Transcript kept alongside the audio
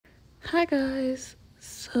Hi guys,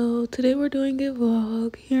 so today we're doing a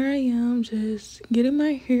vlog. Here I am just getting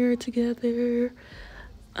my hair together,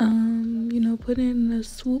 putting in a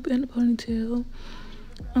swoop and a ponytail.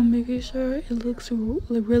 I'm making sure it looks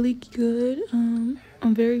really good. I'm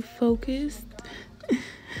very focused.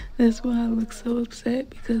 That's why I look so upset,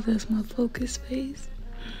 because that's my focus face.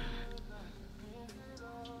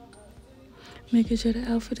 Making sure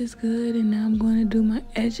the outfit is good, and now I'm going to do my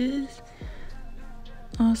edges.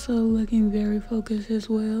 Also looking very focused as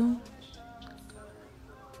well.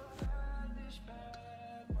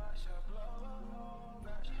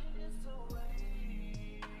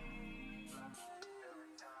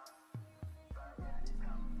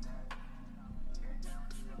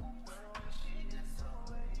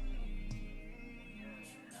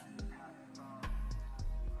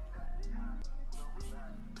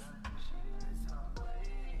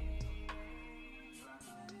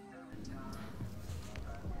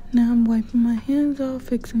 Now I'm wiping my hands off,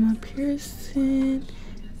 fixing my piercing,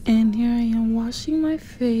 and here I am washing my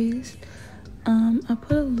face. I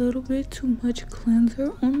put a little bit too much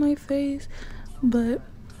cleanser on my face, but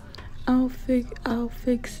I'll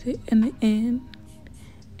fix it in the end,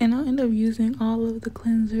 and I'll end up using all of the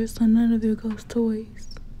cleanser so none of it goes to waste.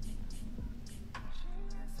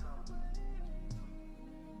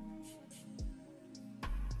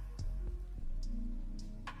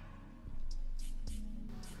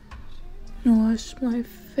 I wash my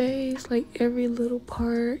face, like every little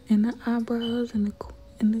part, and the eyebrows, and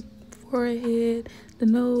the forehead, the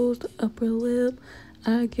nose, the upper lip.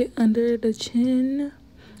 I get under the chin,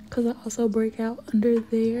 because I also break out under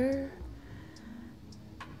there.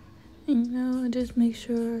 And, I just make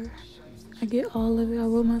sure I get all of it. I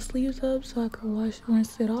roll my sleeves up so I can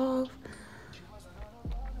rinse it off.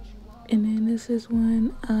 And then this is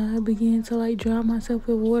when I begin to dry myself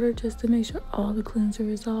with water, just to make sure all the cleanser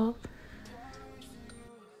is off.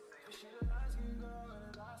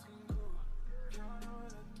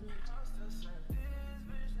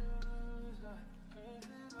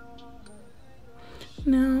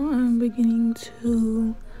 Now I'm beginning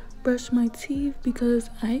to brush my teeth, because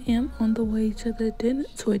I am on the way to a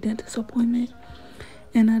dentist appointment,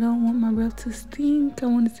 and I don't want my breath to stink. I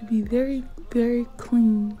want it to be very, very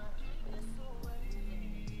clean.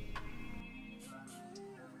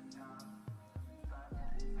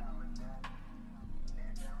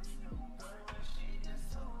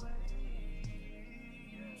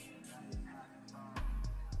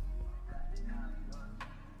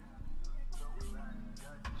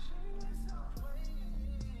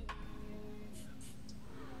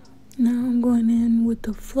 Now I'm going in with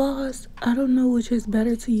the floss. I don't know which is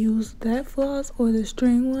better, to use that floss or the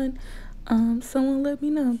string one. Someone let me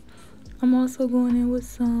know. I'm also going in with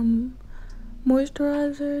some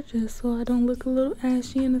moisturizer, just so I don't look a little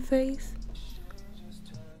ashy in the face.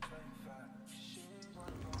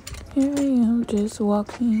 Here I am just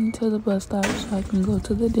walking to the bus stop so I can go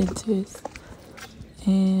to the dentist.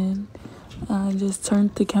 And I just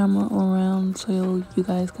turned the camera around so you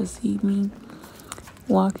guys could see me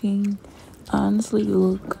walking. I honestly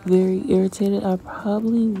look very irritated. I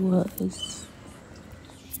probably was.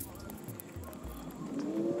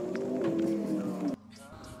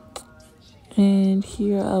 And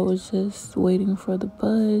here I was just waiting for the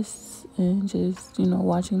bus and just,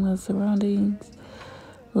 watching my surroundings,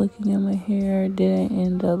 looking at my hair. Didn't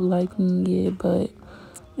end up liking it, but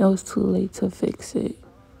it was too late to fix it.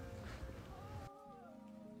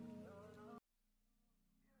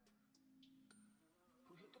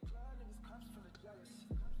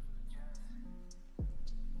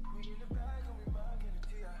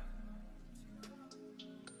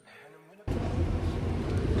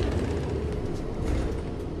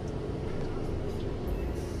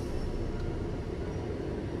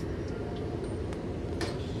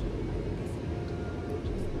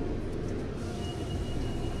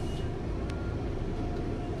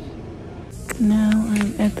 Now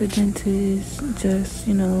I'm at the dentist, just,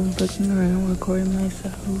 looking around, recording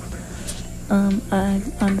myself.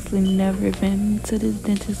 I've honestly never been to this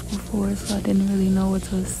dentist before, so I didn't really know what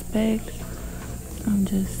to expect. I'm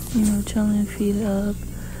just, chilling, feet up.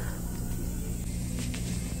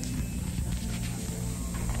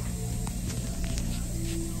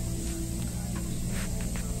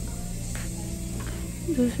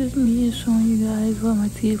 This is me showing you guys what my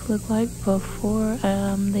teeth look like before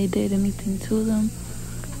they did anything to them.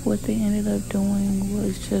 What they ended up doing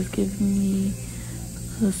was just giving me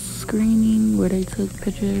a screening where they took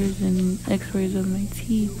pictures and x-rays of my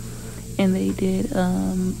teeth, and they did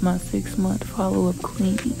my 6-month follow-up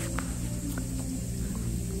cleaning.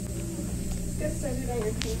 Just set it on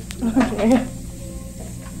your teeth. Okay.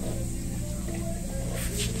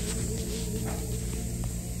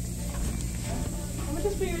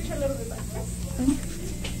 little bit like that.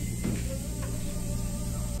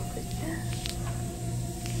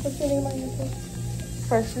 What's your name on your face?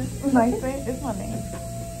 Precious. Nice name. It's my name.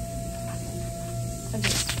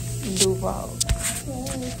 Duval.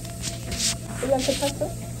 Nice. You want to touch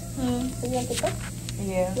it? You want to touch?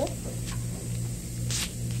 Yeah. Yeah.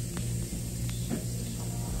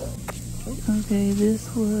 Okay,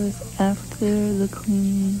 this was after the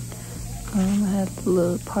cleaning. I had the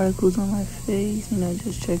little particles on my face, you know,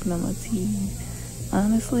 just checking on my teeth.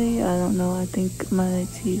 Honestly, I don't know. I think my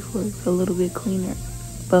teeth look a little bit cleaner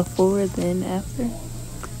before than after.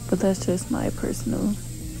 But that's just my personal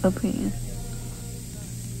opinion.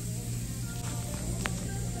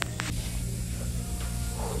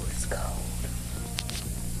 Ooh, it's cold.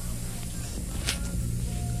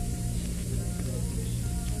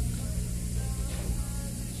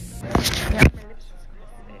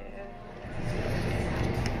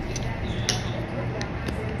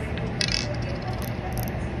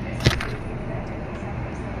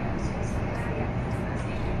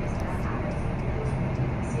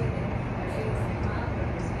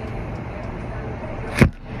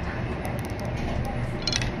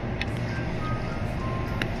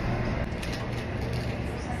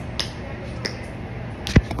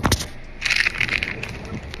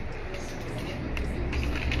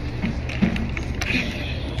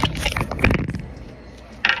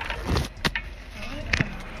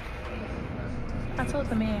 I told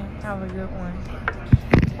the man I was a good one.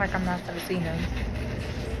 Like I'm not gonna see him.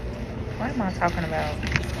 What am I talking about?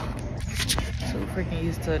 So freaking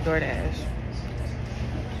used to DoorDash.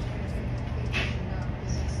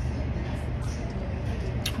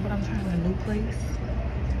 But I'm trying a new place.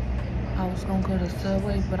 I was gonna go to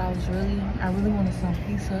Subway, but I really wanted some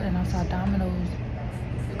pizza, and I saw Domino's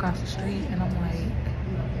across the street, and I'm like,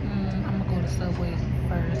 I'm gonna go to Subway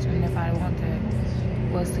first, and if I want that,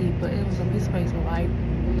 we'll see. But it was a pizza place,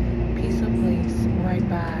 right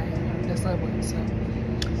by the Subway, so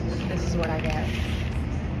this is what I got.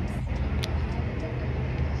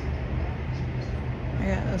 I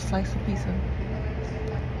got a slice of pizza,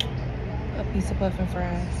 a piece of puff and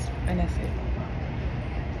fries, and that's it.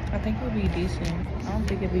 I think it would be decent. I don't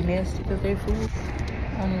think it'd be nasty because their food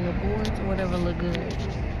on the boards or whatever look good.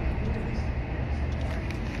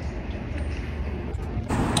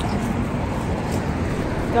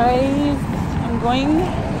 Guys, I'm going.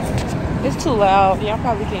 It's too loud. Y'all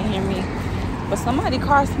probably can't hear me. But somebody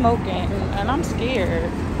car smoking and I'm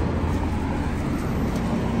scared.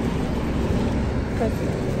 Cause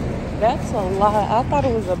that's a lot. I thought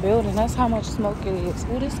it was a building. That's how much smoke it is.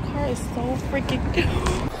 Oh, this car is so freaking,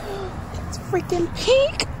 it's freaking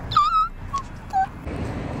pink.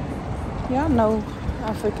 Y'all know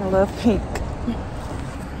I freaking love pink.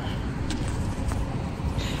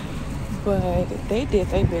 But they did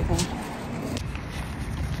their big one.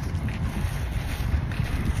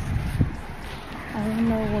 I don't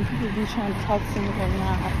know when people be trying to talk to me or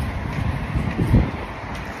not.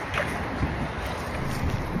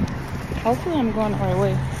 Hopefully I'm going the right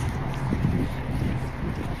way.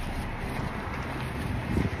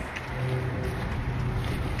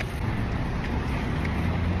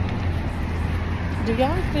 Do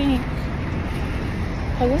y'all think,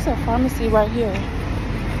 cause there's a pharmacy right here,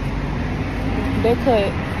 they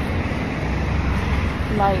could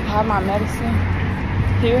like have my medicine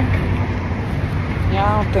here? Yeah,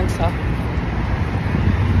 I don't think so.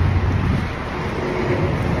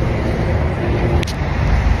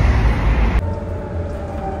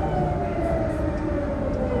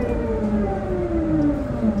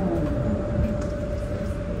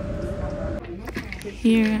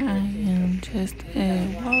 Here I am just at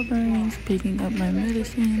Walgreens picking up my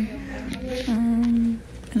medicine.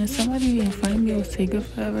 And somebody in front of me was taking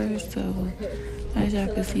forever, so as y'all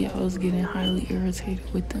can see, I was getting highly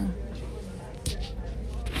irritated with them.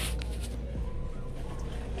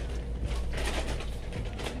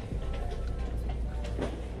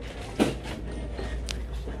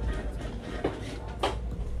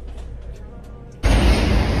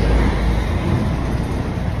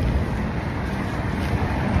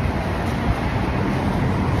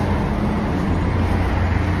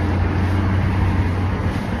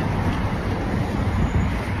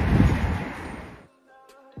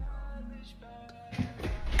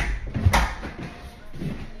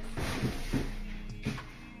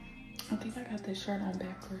 I think I got this shirt on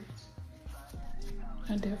backwards.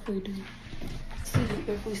 I definitely do. See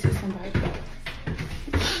if we see somebody.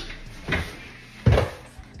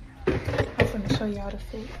 I'm gonna show y'all the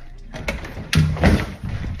fit.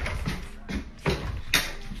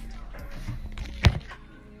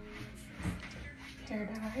 Hair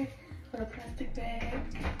dye with a plastic bag.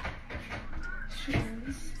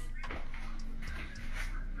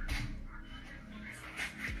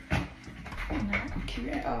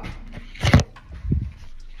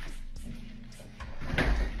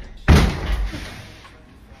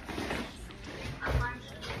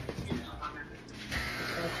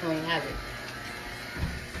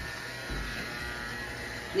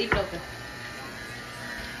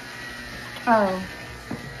 Oh.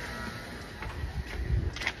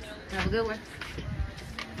 Have a good one.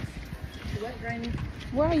 What, Granny?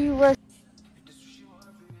 Why are you rushing?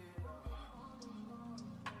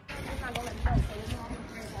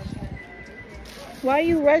 Why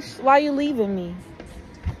you rush? Why you leaving me?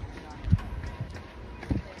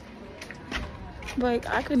 Like,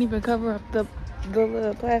 I couldn't even cover up the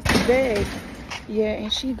little plastic bag. Yeah,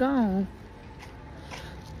 and she gone.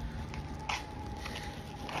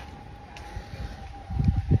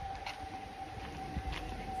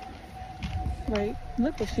 Like,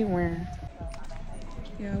 look what she wearing.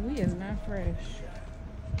 Yeah, we is not fresh.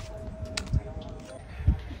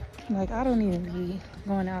 Like, I don't even be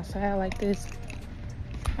going outside like this.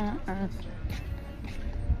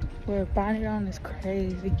 With a bonnet on is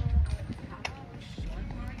crazy.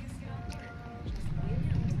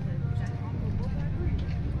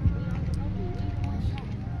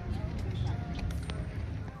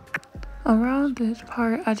 Around this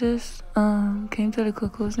part, I just came to the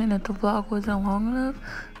conclusion that the vlog wasn't long enough,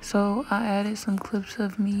 so I added some clips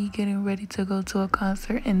of me getting ready to go to a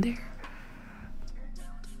concert in there.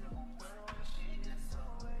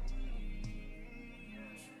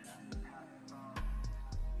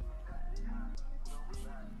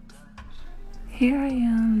 Here I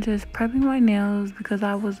am just prepping my nails because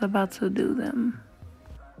I was about to do them.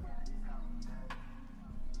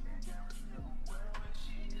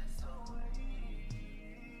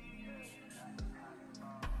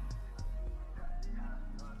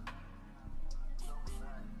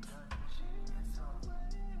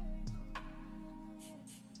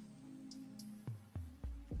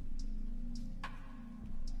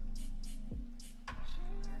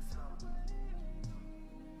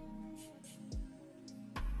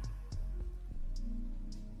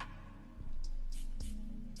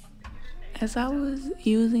 As I was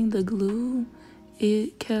using the glue,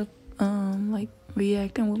 it kept like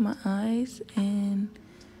reacting with my eyes, and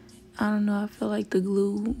I don't know, I feel like the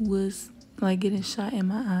glue was like getting shot in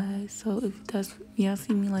my eyes. So if that's, y'all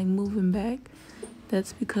see me like moving back,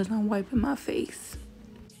 that's because I'm wiping my face.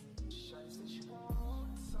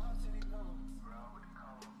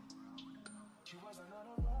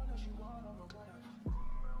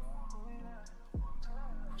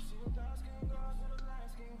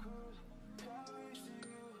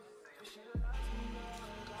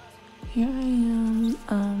 Here I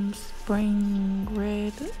am spraying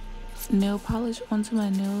red nail polish onto my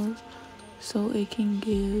nails so it can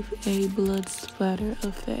give a blood splatter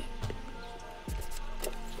effect.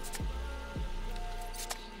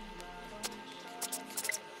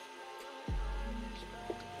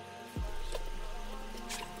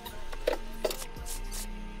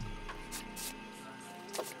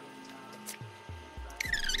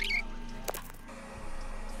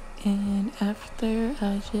 And after,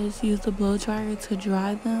 I just used the blow dryer to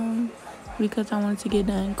dry them because I wanted to get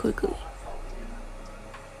done quickly.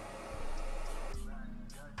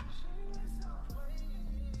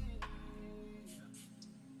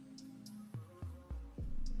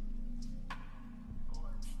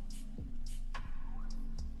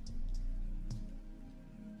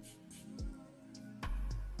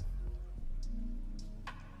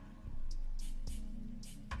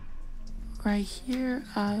 Right here,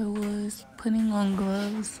 I was putting on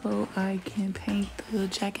gloves so I can paint the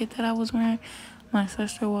jacket that I was wearing. My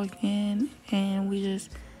sister walked in and we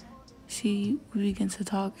began to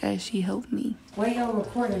talk as she helped me. Where your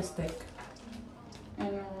recording stick?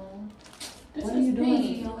 What are you doing to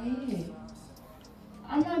your head?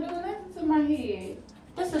 I'm not doing nothing to my head.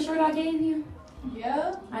 That's the shirt I gave you?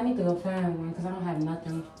 Yeah. I need to go find one because I don't have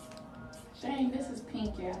nothing. Shane, this is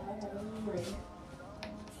pink, yeah. I got a red.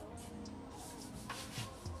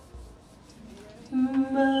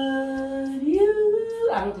 But you...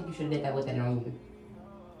 I don't think you should have did that with it on you.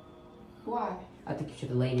 Why? I think you should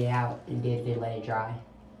have laid it out and then let it dry.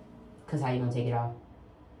 Because how you going to take it off?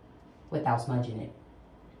 Without smudging it.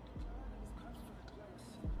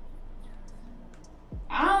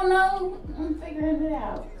 I don't know. I'm figuring it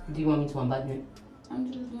out. Do you want me to unbutton it?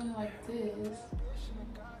 I'm just doing it like this.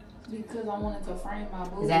 Because I wanted to frame my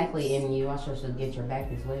boobs. Exactly, and you also should get your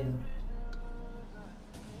back as well.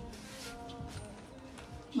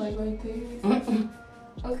 Like right there?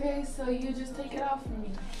 Okay, so you just take it off for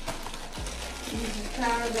me. You just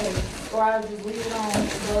cover it. Or I'll just leave it on and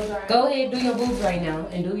blow dry. Go ahead, do your boobs right now.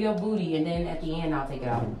 And do your booty, and then at the end, I'll take it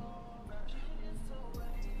off.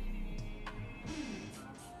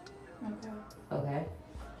 Okay. Okay?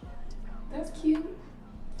 That's cute.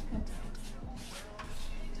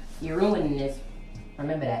 You're ruining this.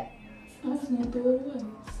 Remember that. I just want to throw it away,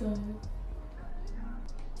 so.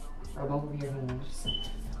 Remove your hands.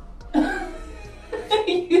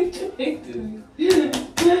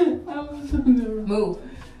 Move.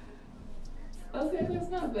 Okay, that's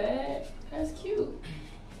not bad. That's cute.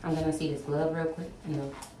 I'm gonna see this glove real quick.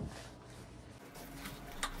 No.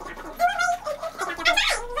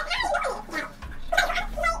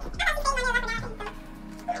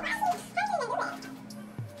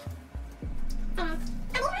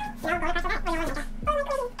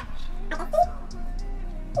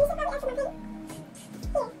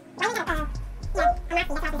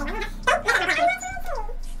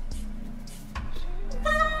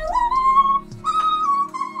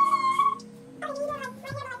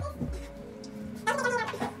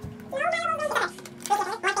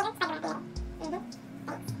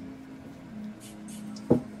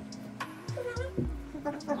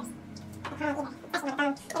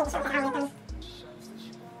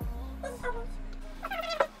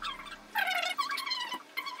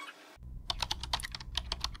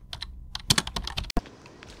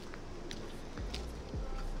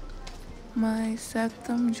 My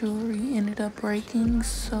septum jewelry ended up breaking,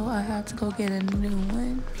 so I had to go get a new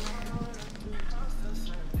one.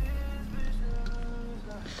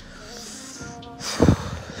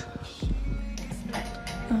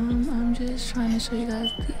 I'm just trying to show you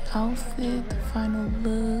guys the outfit, the final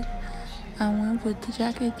look. I went with the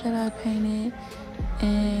jacket that I painted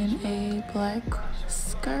and a black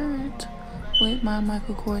skirt with my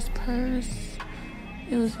Michael Kors purse.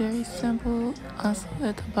 It was very simple. Also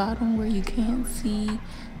at the bottom where you can't see,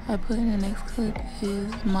 I put in the next clip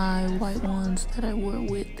is my white ones that I wore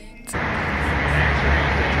with it.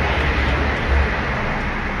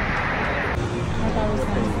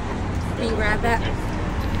 Can you grab that?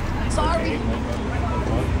 Sorry.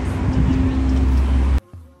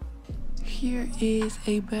 Here is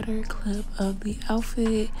a better clip of the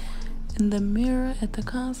outfit in the mirror at the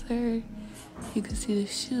concert. You can see the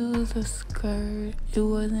shoes, the skirt. It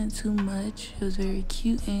wasn't too much. It was very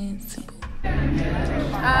cute and simple.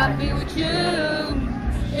 I'll be with you.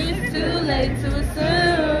 It's too late to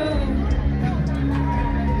assume.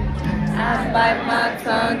 I bite my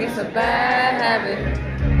tongue. It's a bad habit.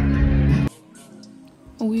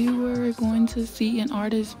 We were going to see an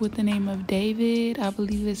artist with the name of David. I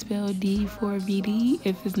believe it's spelled D4VD.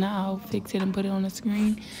 If it's not, I'll fix it and put it on the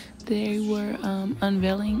screen. They were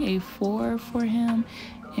unveiling a 4 for him,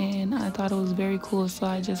 and I thought it was very cool, so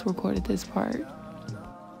I just recorded this part.